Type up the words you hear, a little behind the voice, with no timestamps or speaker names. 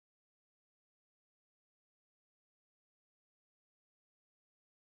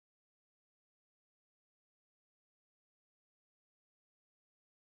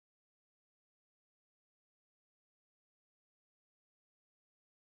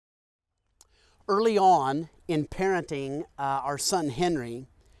early on in parenting our son Henry,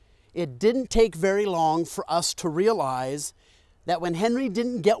 it didn't take very long for us to realize that when Henry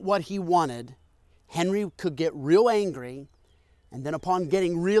didn't get what he wanted, Henry could get real angry, and then upon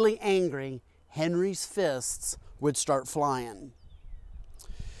getting really angry, Henry's fists would start flying.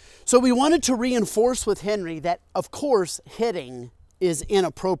 So we wanted to reinforce with Henry that, of course, hitting is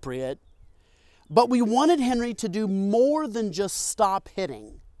inappropriate, but we wanted Henry to do more than just stop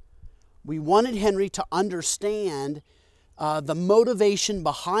hitting. We wanted Henry to understand the motivation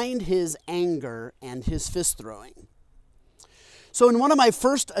behind his anger and his fist throwing. So in one of my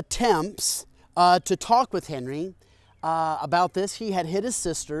first attempts to talk with Henry about this, he had hit his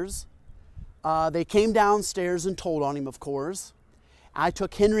sisters. They came downstairs and told on him, of course. I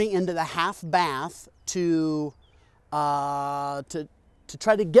took Henry into the half bath to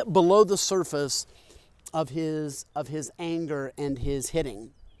try to get below the surface of his anger and his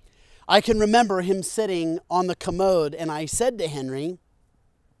hitting. I can remember him sitting on the commode, and I said to Henry,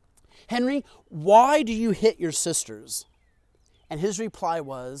 "Henry, why do you hit your sisters?" And his reply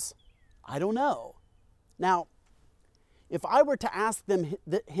was, "I don't know." Now, if I were to ask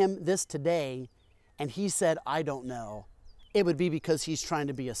him this today, and he said, "I don't know," it would be because he's trying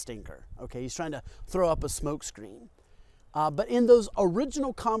to be a stinker, okay? He's trying to throw up a smoke screen. But in those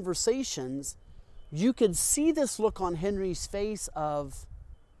original conversations, you could see this look on Henry's face of,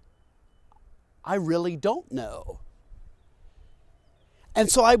 "I really don't know."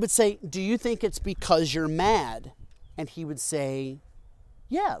 And so I would say, "Do you think it's because you're mad?" And he would say,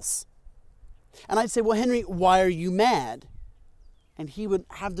 "Yes." And I'd say, "Well, Henry, why are you mad?" And he would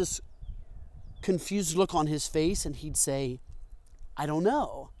have this confused look on his face, and he'd say, "I don't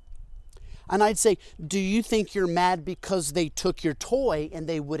know." And I'd say, "Do you think you're mad because they took your toy and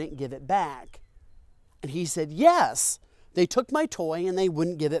they wouldn't give it back?" And he said, "Yes, they took my toy and they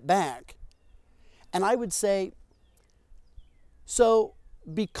wouldn't give it back." And I would say, "So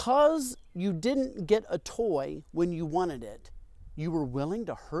because you didn't get a toy when you wanted it, you were willing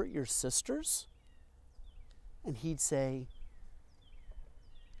to hurt your sisters?" And he'd say,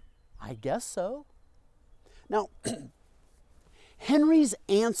 "I guess so." Now, Henry's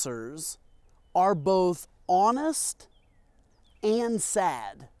answers are both honest and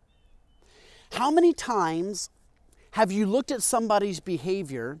sad. How many times have you looked at somebody's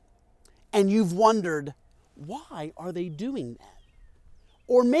behavior and you've wondered, why are they doing that?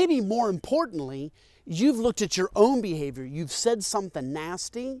 Or maybe more importantly, you've looked at your own behavior. You've said something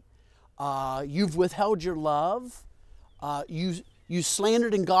nasty. You've withheld your love. You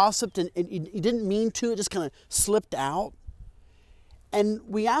slandered and gossiped and you didn't mean to. It just kind of slipped out. And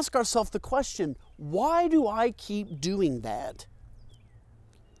we ask ourselves the question, why do I keep doing that?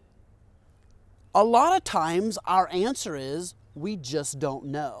 A lot of times our answer is, we just don't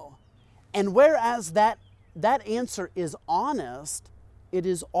know. And whereas that answer is honest, it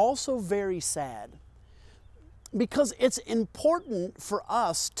is also very sad. Because it's important for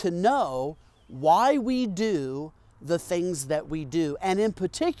us to know why we do the things that we do. And in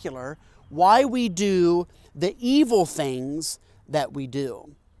particular, why we do the evil things that we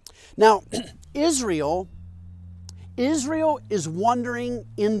do. Now, Israel is wandering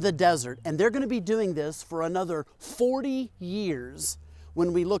in the desert, and they're going to be doing this for another 40 years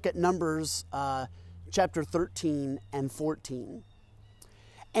when we look at Numbers chapter 13 and 14.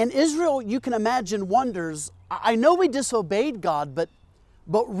 And Israel, you can imagine, wonders, I know we disobeyed God, but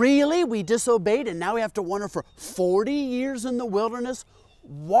really we disobeyed, and now we have to wander for 40 years in the wilderness?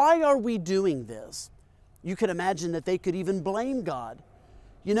 Why are we doing this? You could imagine that they could even blame God.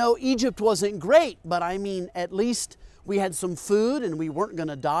 You know, Egypt wasn't great, but I mean, at least we had some food and we weren't going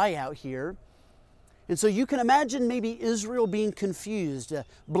to die out here. And so you can imagine maybe Israel being confused,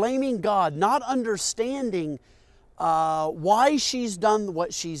 blaming God, not understanding why she's done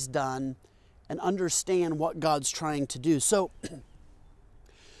what she's done, and understand what God's trying to do. So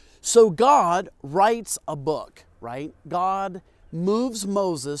God writes a book, right? God moves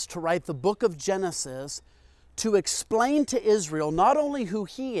Moses to write the book of Genesis to explain to Israel not only who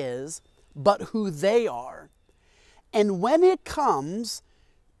he is, but who they are. And when it comes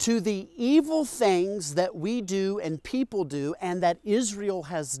to the evil things that we do and people do and that Israel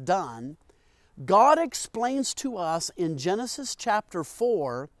has done, God explains to us in Genesis chapter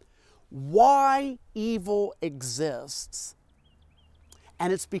 4 why evil exists.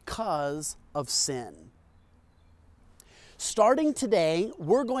 And it's because of sin. Starting today,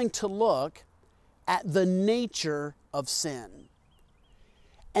 we're going to look at the nature of sin.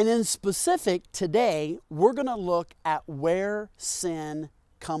 And in specific, today, we're going to look at where sin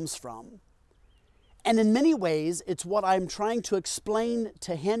comes from. And in many ways, it's what I'm trying to explain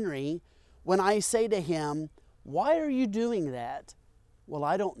to Henry when I say to him, "Why are you doing that?" "Well,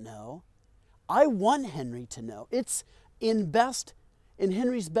 I don't know." I want Henry to know. It's in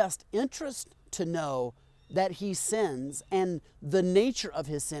Henry's best interest to know that he sins and the nature of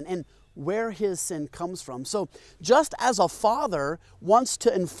his sin and where his sin comes from. So just as a father wants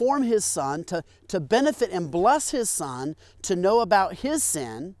to inform his son, to benefit and bless his son, to know about his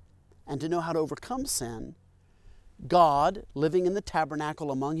sin and to know how to overcome sin, God, living in the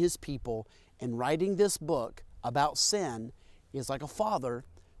tabernacle among his people and writing this book about sin, is like a father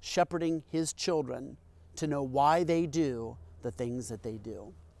shepherding his children to know why they do the things that they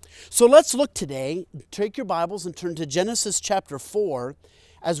do. So let's look today, take your Bibles and turn to Genesis chapter 4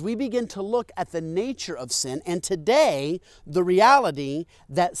 as we begin to look at the nature of sin, and today the reality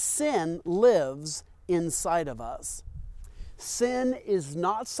that sin lives inside of us. Sin is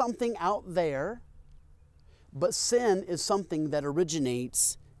not something out there, but sin is something that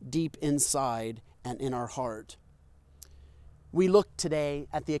originates deep inside and in our heart. We look today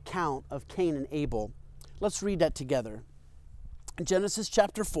at the account of Cain and Abel. Let's read that together. Genesis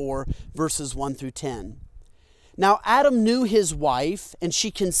chapter 4, verses 1 through 10. Now Adam knew his wife, and she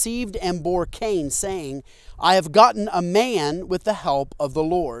conceived and bore Cain, saying, I have gotten a man with the help of the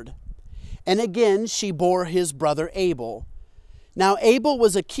Lord. And again she bore his brother Abel. Now Abel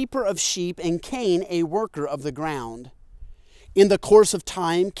was a keeper of sheep, and Cain a worker of the ground. In the course of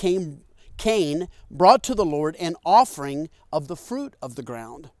time, Cain brought to the Lord an offering of the fruit of the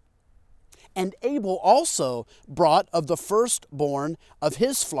ground. And Abel also brought of the firstborn of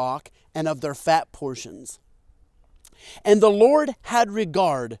his flock and of their fat portions. And the Lord had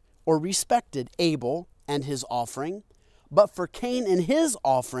regard or respected Abel and his offering, but for Cain and his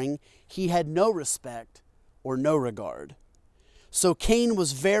offering he had no respect or no regard. So Cain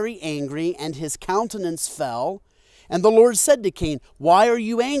was very angry, and his countenance fell. And the Lord said to Cain, Why are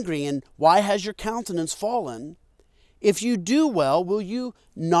you angry, and why has your countenance fallen? If you do well, will you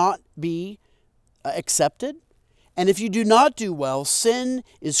not be accepted? And if you do not do well, sin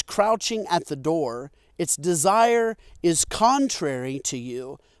is crouching at the door. Its desire is contrary to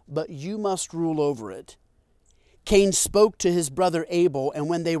you, but you must rule over it. Cain spoke to his brother Abel, and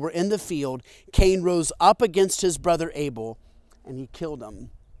when they were in the field, Cain rose up against his brother Abel, and he killed him.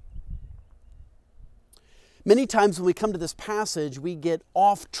 Many times when we come to this passage, we get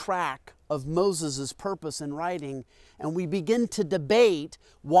off track of Moses' purpose in writing, and we begin to debate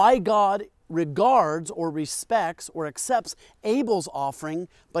why God regards or respects or accepts Abel's offering,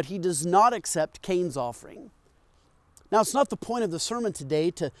 but he does not accept Cain's offering. Now, it's not the point of the sermon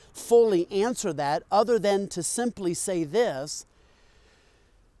today to fully answer that, other than to simply say this.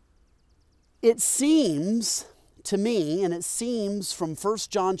 It seems to me, and it seems from 1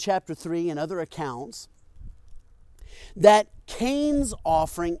 John chapter 3 and other accounts, that Cain's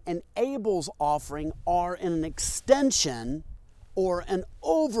offering and Abel's offering are an extension or an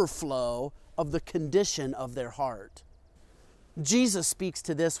overflow of the condition of their heart. Jesus speaks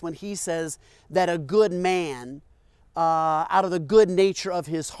to this when he says that a good man, out of the good nature of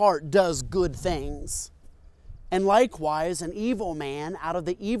his heart, does good things. And likewise, an evil man, out of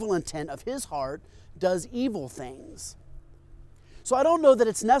the evil intent of his heart, does evil things. So I don't know that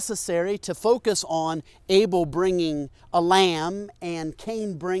it's necessary to focus on Abel bringing a lamb and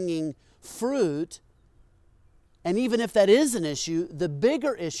Cain bringing fruit. And even if that is an issue, the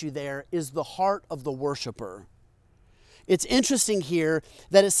bigger issue there is the heart of the worshiper. It's interesting here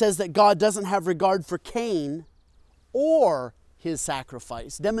that it says that God doesn't have regard for Cain or his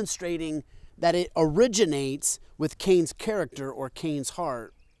sacrifice, demonstrating that it originates with Cain's character or Cain's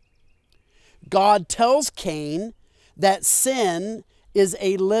heart. God tells Cain that sin is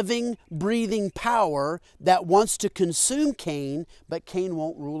a living, breathing power that wants to consume Cain, but Cain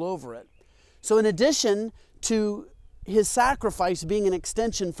won't rule over it. So in addition to his sacrifice being an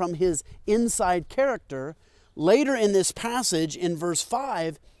extension from his inside character, later in this passage, in verse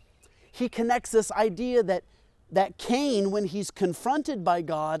 5, he connects this idea that Cain, when he's confronted by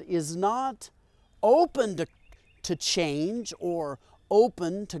God, is not open to change or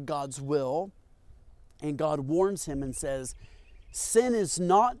open to God's will. And God warns him and says, sin is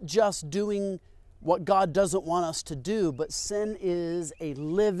not just doing what God doesn't want us to do, but sin is a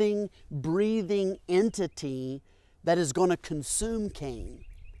living, breathing entity that is going to consume Cain.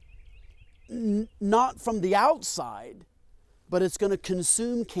 Not from the outside, but it's going to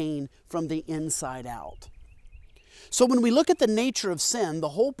consume Cain from the inside out. So when we look at the nature of sin, the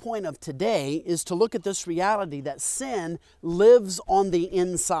whole point of today is to look at this reality that sin lives on the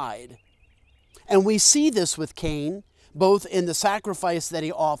inside. And we see this with Cain, both in the sacrifice that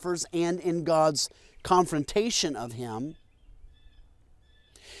he offers and in God's confrontation of him.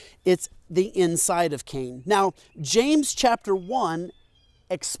 It's the inside of Cain. Now, James chapter 1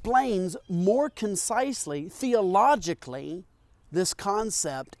 explains more concisely, theologically, this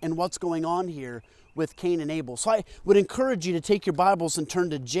concept and what's going on here with Cain and Abel. So I would encourage you to take your Bibles and turn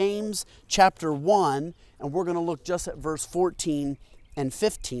to James chapter 1, and we're going to look just at verse 14 and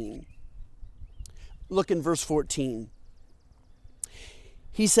 15. Look in verse 14.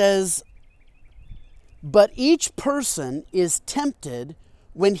 He says, "But each person is tempted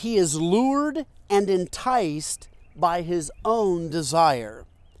when he is lured and enticed by his own desire."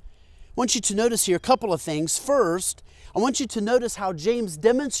 I want you to notice here a couple of things. First, I want you to notice how James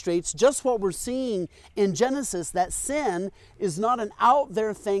demonstrates just what we're seeing in Genesis, that sin is not an out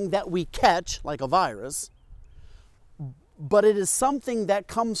there thing that we catch like a virus, but it is something that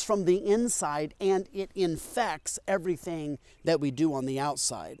comes from the inside and it infects everything that we do on the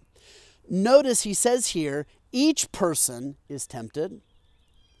outside. Notice he says here, each person is tempted.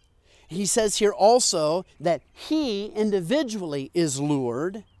 He says here also that he individually is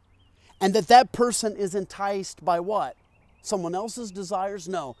lured, and that person is enticed by what? Someone else's desires?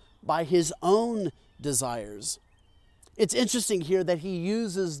 No, by his own desires. It's interesting here that he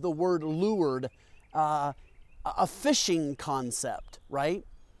uses the word lured, a fishing concept, right?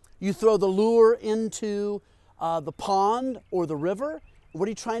 You throw the lure into the pond or the river. What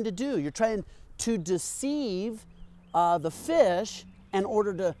are you trying to do? You're trying to deceive the fish in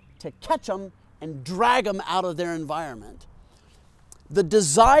order to catch them and drag them out of their environment. The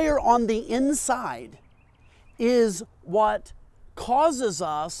desire on the inside is what causes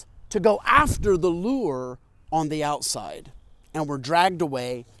us to go after the lure on the outside, and we're dragged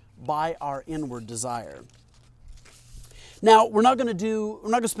away by our inward desire. Now, we're not going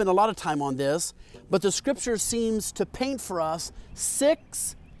to spend a lot of time on this, but the scripture seems to paint for us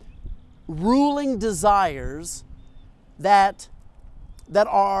 6 ruling desires that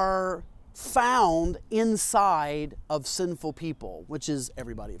are found inside of sinful people, which is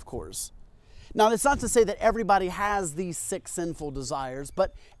everybody, of course. Now, it's not to say that everybody has these 6 sinful desires,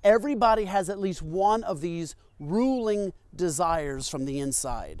 but everybody has at least one of these ruling desires from the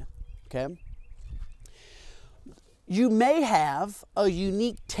inside, okay? You may have a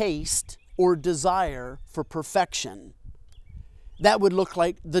unique taste or desire for perfection. That would look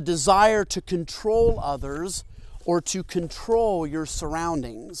like the desire to control others or to control your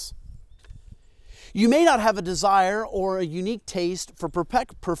surroundings. You may not have a desire or a unique taste for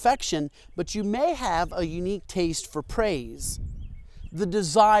perfection, but you may have a unique taste for praise. The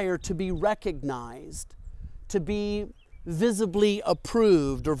desire to be recognized, to be visibly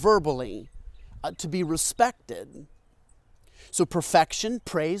approved or verbally, to be respected. So perfection,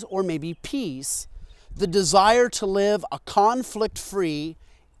 praise, or maybe peace. The desire to live a conflict-free,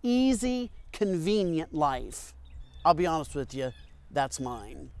 easy, convenient life. I'll be honest with you, that's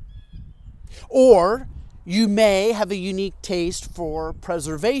mine. Or you may have a unique taste for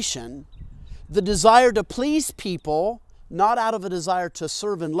preservation, the desire to please people, not out of a desire to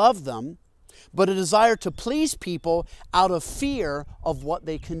serve and love them, but a desire to please people out of fear of what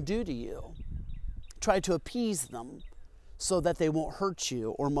they can do to you. Try to appease them so that they won't hurt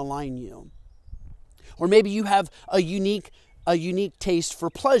you or malign you. Or maybe you have a unique taste for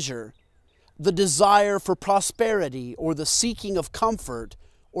pleasure, the desire for prosperity or the seeking of comfort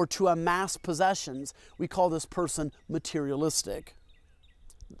or to amass possessions. We call this person materialistic.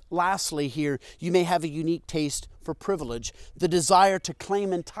 Lastly here, you may have a unique taste for privilege, the desire to claim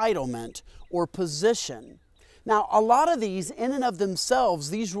entitlement or position. Now, a lot of these in and of themselves,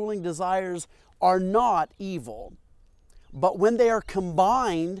 these ruling desires are not evil. But when they are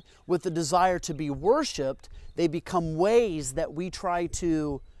combined with the desire to be worshiped, they become ways that we try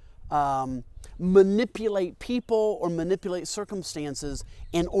to manipulate people or manipulate circumstances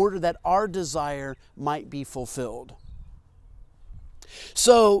in order that our desire might be fulfilled.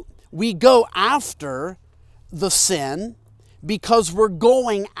 So we go after the sin because we're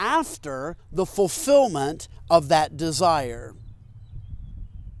going after the fulfillment of that desire.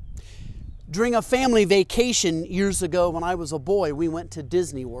 During a family vacation years ago when I was a boy, we went to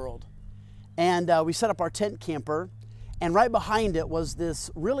Disney World. And we set up our tent camper, and right behind it was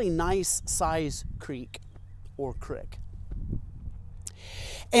this really nice size creek or crick.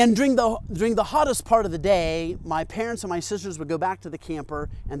 And during the hottest part of the day, my parents and my sisters would go back to the camper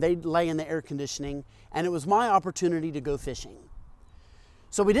and they'd lay in the air conditioning, and it was my opportunity to go fishing.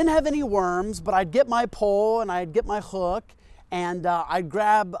 So we didn't have any worms, but I'd get my pole and I'd get my hook, and I'd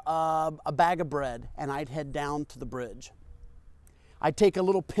grab a bag of bread and I'd head down to the bridge. I'd take a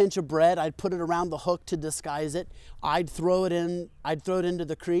little pinch of bread, I'd put it around the hook to disguise it, I'd throw it into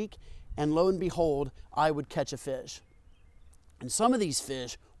the creek, and lo and behold, I would catch a fish. And some of these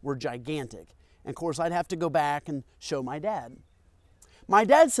fish were gigantic. And of course, I'd have to go back and show my dad. My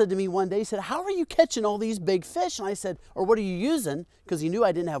dad said to me one day, he said, "How are you catching all these big fish?" And I said, "Or what are you using?" Because he knew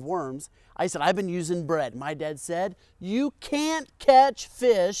I didn't have worms. I said, "I've been using bread." My dad said, "You can't catch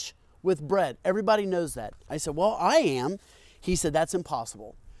fish with bread. Everybody knows that." I said, "Well, I am." He said, "That's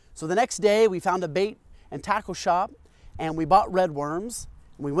impossible." So the next day, we found a bait and tackle shop, and we bought red worms.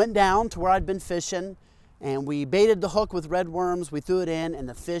 We went down to where I'd been fishing, and we baited the hook with red worms. We threw it in, and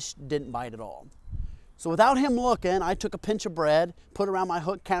the fish didn't bite at all. So without him looking, I took a pinch of bread, put it around my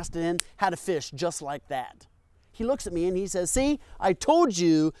hook, cast it in, had a fish just like that. He looks at me and he says, "See, I told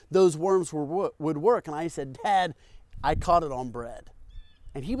you those worms would work." And I said, "Dad, I caught it on bread."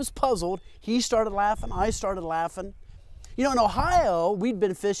 And he was puzzled. He started laughing. I started laughing. You know, in Ohio, we'd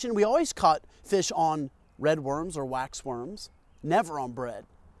been fishing. We always caught fish on red worms or wax worms, never on bread.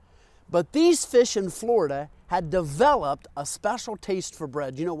 But these fish in Florida had developed a special taste for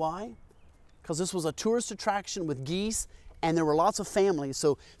bread. You know why? Because this was a tourist attraction with geese, and there were lots of families.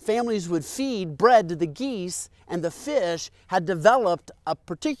 So families would feed bread to the geese, and the fish had developed a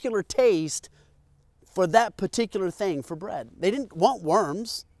particular taste for that particular thing, for bread. They didn't want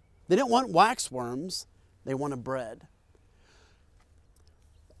worms. They didn't want wax worms. They wanted bread.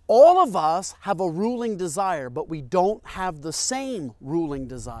 All of us have a ruling desire, but we don't have the same ruling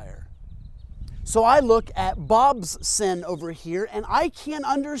desire. So I look at Bob's sin over here, and I can't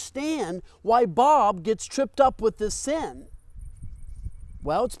understand why Bob gets tripped up with this sin.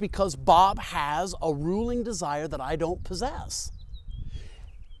 Well, it's because Bob has a ruling desire that I don't possess.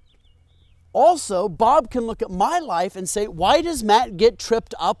 Also, Bob can look at my life and say, "Why does Matt get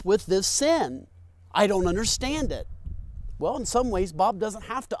tripped up with this sin? I don't understand it." Well, in some ways, Bob doesn't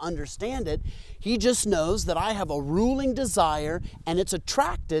have to understand it. He just knows that I have a ruling desire and it's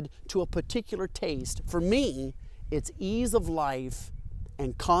attracted to a particular taste. For me, it's ease of life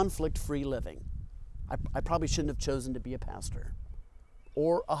and conflict-free living. I probably shouldn't have chosen to be a pastor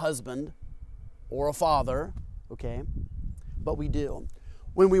or a husband or a father, okay? But we do.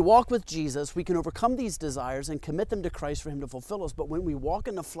 When we walk with Jesus, we can overcome these desires and commit them to Christ for Him to fulfill us. But when we walk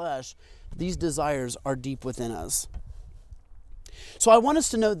in the flesh, these desires are deep within us. So I want us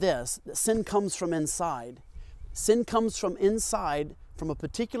to know this, that sin comes from inside. Sin comes from inside, from a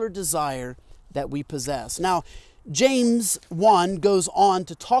particular desire that we possess. Now, James 1 goes on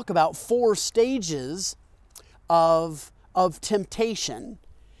to talk about 4 stages of temptation.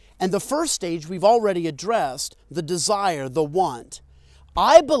 And the first stage we've already addressed, the desire, the want.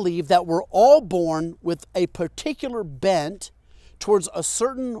 I believe that we're all born with a particular bent towards a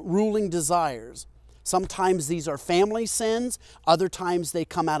certain ruling desires. Sometimes these are family sins, other times they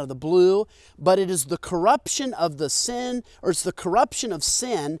come out of the blue, but it is the corruption of the sin, or it's the corruption of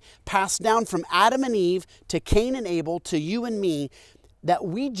sin passed down from Adam and Eve to Cain and Abel to you and me, that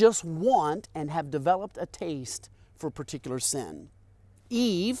we just want and have developed a taste for particular sin.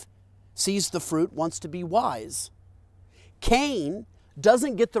 Eve sees the fruit, wants to be wise. Cain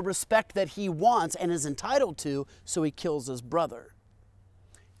doesn't get the respect that he wants and is entitled to, so he kills his brother.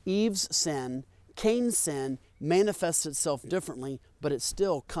 Eve's sin, Cain's sin, manifests itself differently, but it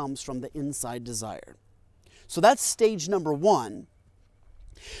still comes from the inside desire. So that's stage number 1.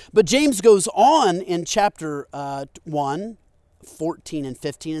 But James goes on in chapter 1, 14 and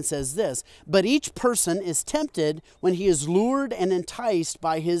 15, and says this, "But each person is tempted when he is lured and enticed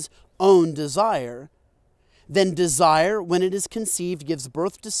by his own desire. Then desire, when it is conceived, gives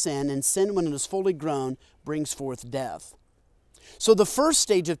birth to sin, and sin, when it is fully grown, brings forth death." So the first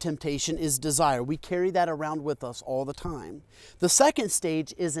stage of temptation is desire. We carry that around with us all the time. The second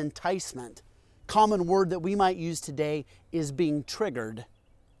stage is enticement. Common word that we might use today is being triggered.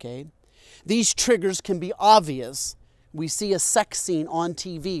 Okay? These triggers can be obvious. We see a sex scene on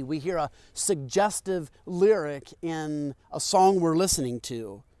TV. We hear a suggestive lyric in a song we're listening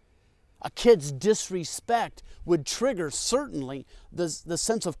to. A kid's disrespect would trigger, certainly, the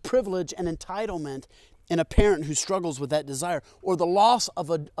sense of privilege and entitlement in a parent who struggles with that desire. Or the loss of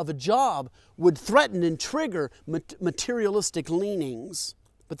a job would threaten and trigger materialistic leanings.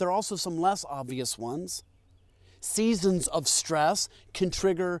 But there are also some less obvious ones. Seasons of stress can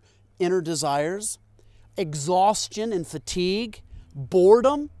trigger inner desires. Exhaustion and fatigue.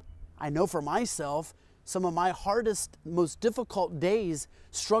 Boredom. I know for myself, some of my hardest, most difficult days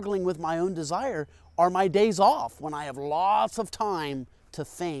struggling with my own desire are my days off, when I have lots of time to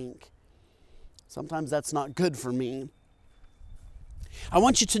think. Sometimes that's not good for me. I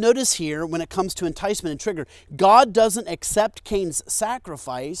want you to notice here, when it comes to enticement and trigger, God doesn't accept Cain's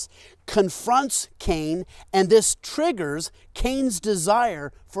sacrifice, confronts Cain, and this triggers Cain's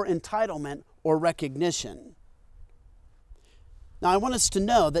desire for entitlement or recognition. Now, I want us to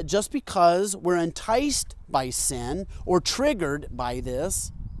know that just because we're enticed by sin or triggered by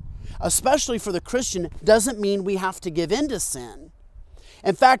this, especially for the Christian, doesn't mean we have to give in to sin.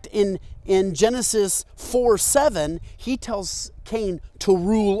 In fact, in Genesis 4:7, he tells Cain to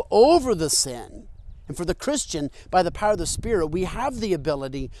rule over the sin. And for the Christian, by the power of the Spirit, we have the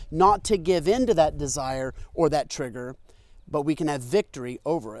ability not to give in to that desire or that trigger, but we can have victory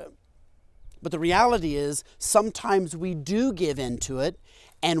over it. But the reality is, sometimes we do give into it,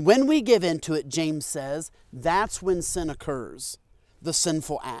 and when we give into it, James says, that's when sin occurs, the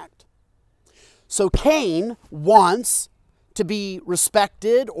sinful act. So Cain wants to be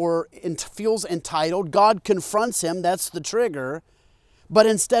respected or feels entitled. God confronts him, that's the trigger. But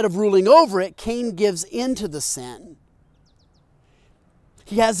instead of ruling over it, Cain gives into the sin.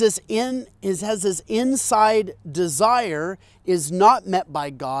 He has this inside desire, is not met by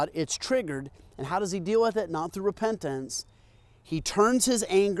God, it's triggered. And how does he deal with it? Not through repentance. He turns his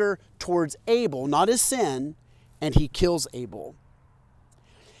anger towards Abel, not his sin, and he kills Abel.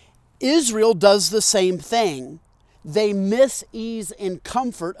 Israel does the same thing. They miss ease and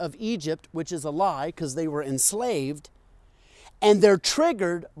comfort of Egypt, which is a lie because they were enslaved. And they're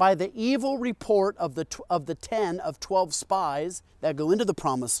triggered by the evil report of the 10 of 12 spies that go into the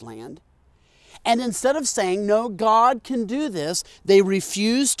promised land. And instead of saying, no, God can do this, they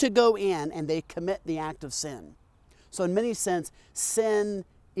refuse to go in and they commit the act of sin. So in many sense, sin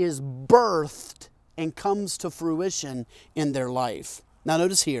is birthed and comes to fruition in their life. Now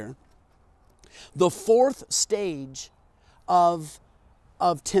notice here, the fourth stage of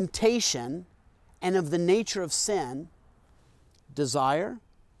temptation and of the nature of sin, desire,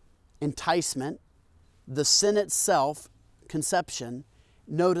 enticement, the sin itself, conception.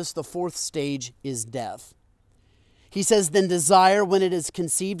 Notice the fourth stage is death. He says, then desire, when it is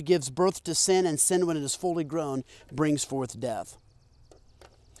conceived, gives birth to sin, and sin, when it is fully grown, brings forth death.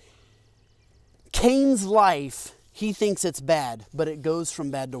 Cain's life, he thinks it's bad, but it goes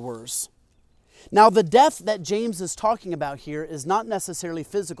from bad to worse. Now, the death that James is talking about here is not necessarily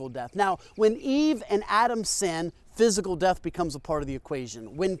physical death. Now, when Eve and Adam sin, physical death becomes a part of the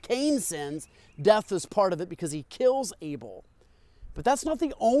equation. When Cain sins, death is part of it because he kills Abel. But that's not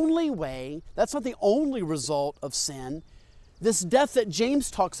the only way, that's not the only result of sin. This death that James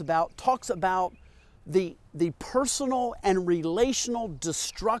talks about the personal and relational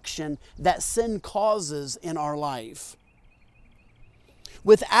destruction that sin causes in our life.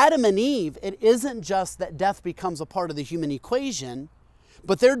 With Adam and Eve, it isn't just that death becomes a part of the human equation,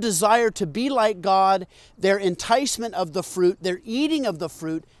 but their desire to be like God, their enticement of the fruit, their eating of the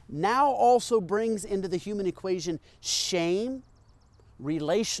fruit, now also brings into the human equation shame,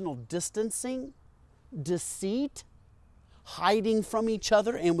 relational distancing, deceit, hiding from each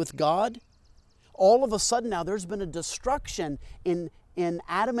other and with God. All of a sudden now there's been a destruction in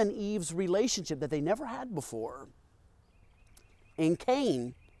Adam and Eve's relationship that they never had before. And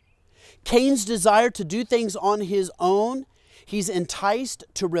Cain's desire to do things on his own, he's enticed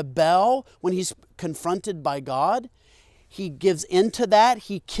to rebel when he's confronted by God. He gives into that,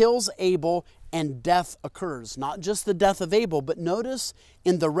 he kills Abel, and death occurs. Not just the death of Abel, but notice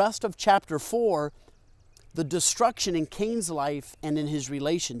in the rest of chapter 4, the destruction in Cain's life and in his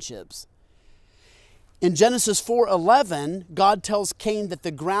relationships. In Genesis 4:11, God tells Cain that the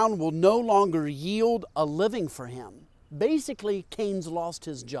ground will no longer yield a living for him. Basically, Cain's lost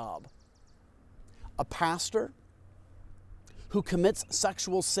his job. A pastor who commits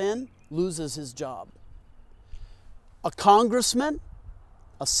sexual sin loses his job. A congressman,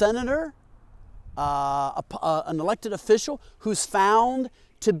 a senator, an elected official who's found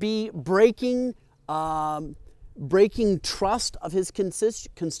to be breaking trust of his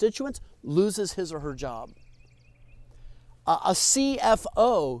constituents loses his or her job. A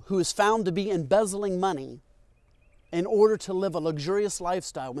CFO who is found to be embezzling money in order to live a luxurious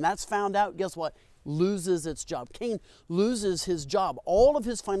lifestyle, when that's found out, guess what? Loses its job. Cain loses his job. All of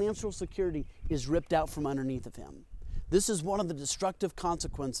his financial security is ripped out from underneath of him. This is one of the destructive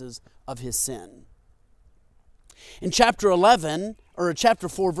consequences of his sin. In chapter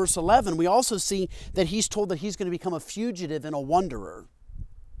 4, verse 11, we also see that he's told that he's going to become a fugitive and a wanderer.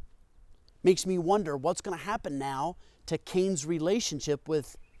 Makes me wonder what's going to happen now to Cain's relationship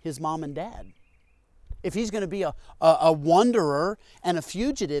with his mom and dad. If he's going to be a wanderer and a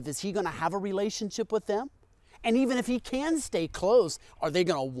fugitive, is he going to have a relationship with them? And even if he can stay close, are they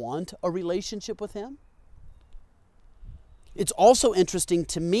going to want a relationship with him? It's also interesting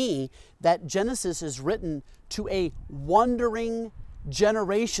to me that Genesis is written to a wandering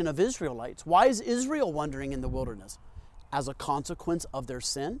generation of Israelites. Why is Israel wandering in the wilderness? As a consequence of their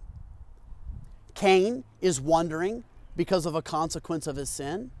sin. Cain is wandering because of a consequence of his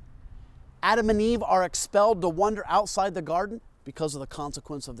sin. Adam and Eve are expelled to wander outside the garden because of the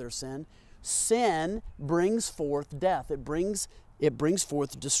consequence of their sin. Sin brings forth death. It brings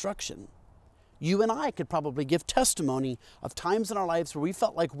forth destruction. You and I could probably give testimony of times in our lives where we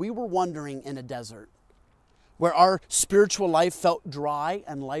felt like we were wandering in a desert, where our spiritual life felt dry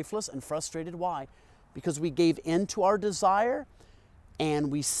and lifeless and frustrated. Why? Because we gave in to our desire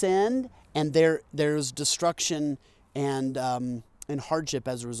and we sinned, and there's destruction and hardship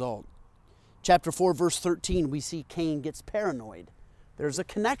as a result. Chapter 4, verse 13, we see Cain gets paranoid. There's a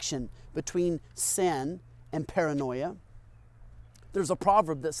connection between sin and paranoia. There's a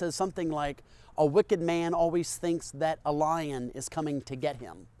proverb that says something like, a wicked man always thinks that a lion is coming to get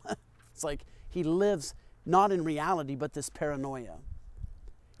him. It's like he lives not in reality, but this paranoia.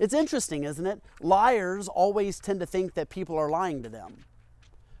 It's interesting, isn't it? Liars always tend to think that people are lying to them.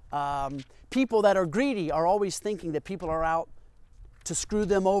 People that are greedy are always thinking that people are out to screw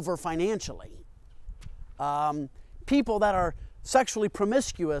them over financially. People that are sexually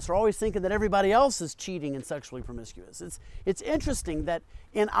promiscuous are always thinking that everybody else is cheating and sexually promiscuous. It's interesting that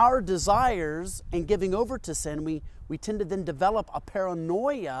in our desires and giving over to sin, we tend to then develop a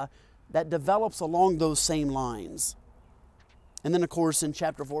paranoia that develops along those same lines. And then, of course, in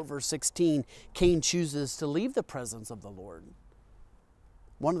chapter 4, verse 16, Cain chooses to leave the presence of the Lord.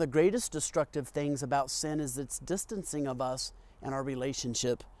 One of the greatest destructive things about sin is its distancing of us and our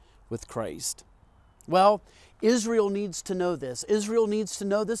relationship with Christ. Well, Israel needs to know this. Israel needs to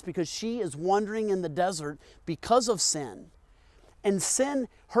know this because she is wandering in the desert because of sin. And sin,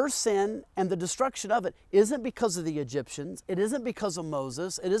 her sin and the destruction of it isn't because of the Egyptians. It isn't because of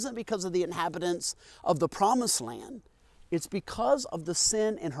Moses. It isn't because of the inhabitants of the promised land. It's because of the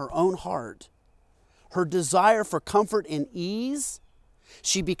sin in her own heart. Her desire for comfort and ease.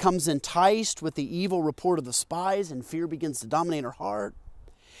 She becomes enticed with the evil report of the spies, and fear begins to dominate her heart.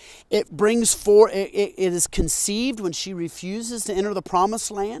 It is conceived when she refuses to enter the promised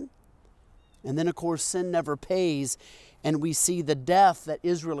land. And then, of course, sin never pays. And we see the death that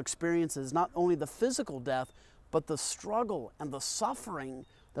Israel experiences, not only the physical death, but the struggle and the suffering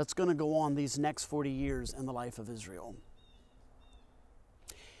that's going to go on these next 40 years in the life of Israel.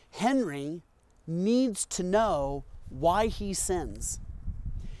 Henry needs to know why he sins.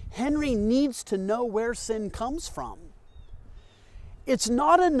 Henry needs to know where sin comes from. It's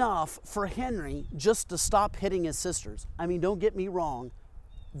not enough for Henry just to stop hitting his sisters. I mean, don't get me wrong.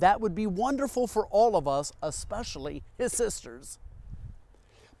 That would be wonderful for all of us, especially his sisters.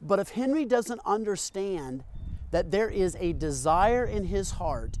 But if Henry doesn't understand that there is a desire in his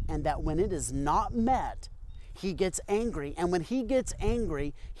heart and that when it is not met, he gets angry. And when he gets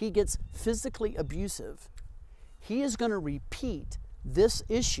angry, he gets physically abusive. He is going to repeat this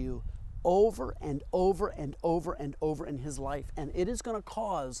issue over and over and over and over in his life. And it is going to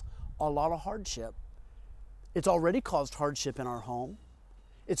cause a lot of hardship. It's already caused hardship in our home.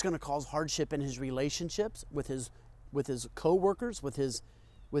 It's going to cause hardship in his relationships with his co-workers, with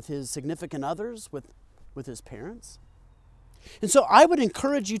his significant others, with his parents. And so I would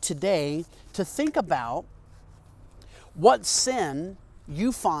encourage you today to think about what sin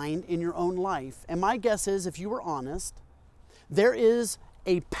you find in your own life. And my guess is, if you were honest, there is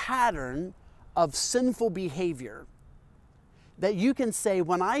a pattern of sinful behavior that you can say,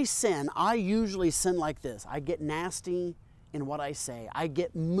 when I sin, I usually sin like this. I get nasty in what I say. I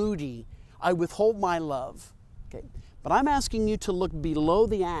get moody. I withhold my love. Okay. But I'm asking you to look below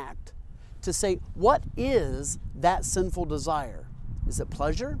the act to say, what is that sinful desire? Is it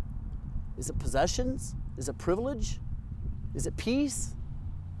pleasure? Is it possessions? Is it privilege? Is it peace?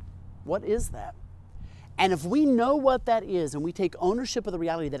 What is that? And if we know what that is and we take ownership of the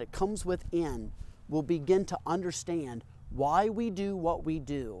reality that it comes within, we'll begin to understand why we do what we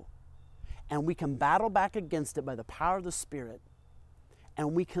do. And we can battle back against it by the power of the Spirit.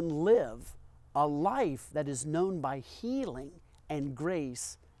 And we can live a life that is known by healing and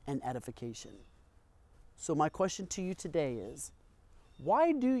grace and edification. So my question to you today is,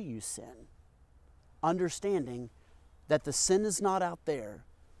 why do you sin? Understanding that the sin is not out there,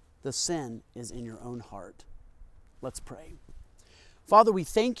 the sin is in your own heart. Let's pray. Father, we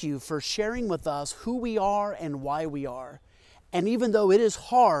thank you for sharing with us who we are and why we are. And even though it is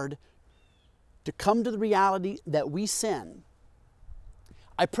hard to come to the reality that we sin,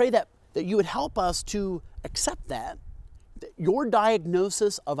 I pray that you would help us to accept that your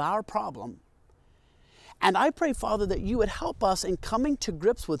diagnosis of our problem. And I pray, Father, that you would help us in coming to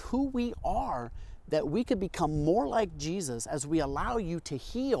grips with who we are, that we could become more like Jesus as we allow you to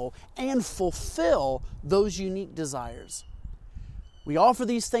heal and fulfill those unique desires. We offer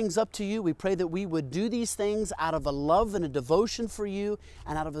these things up to you. We pray that we would do these things out of a love and a devotion for you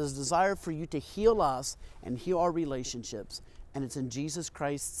and out of a desire for you to heal us and heal our relationships. And it's in Jesus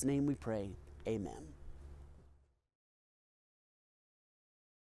Christ's name we pray. Amen.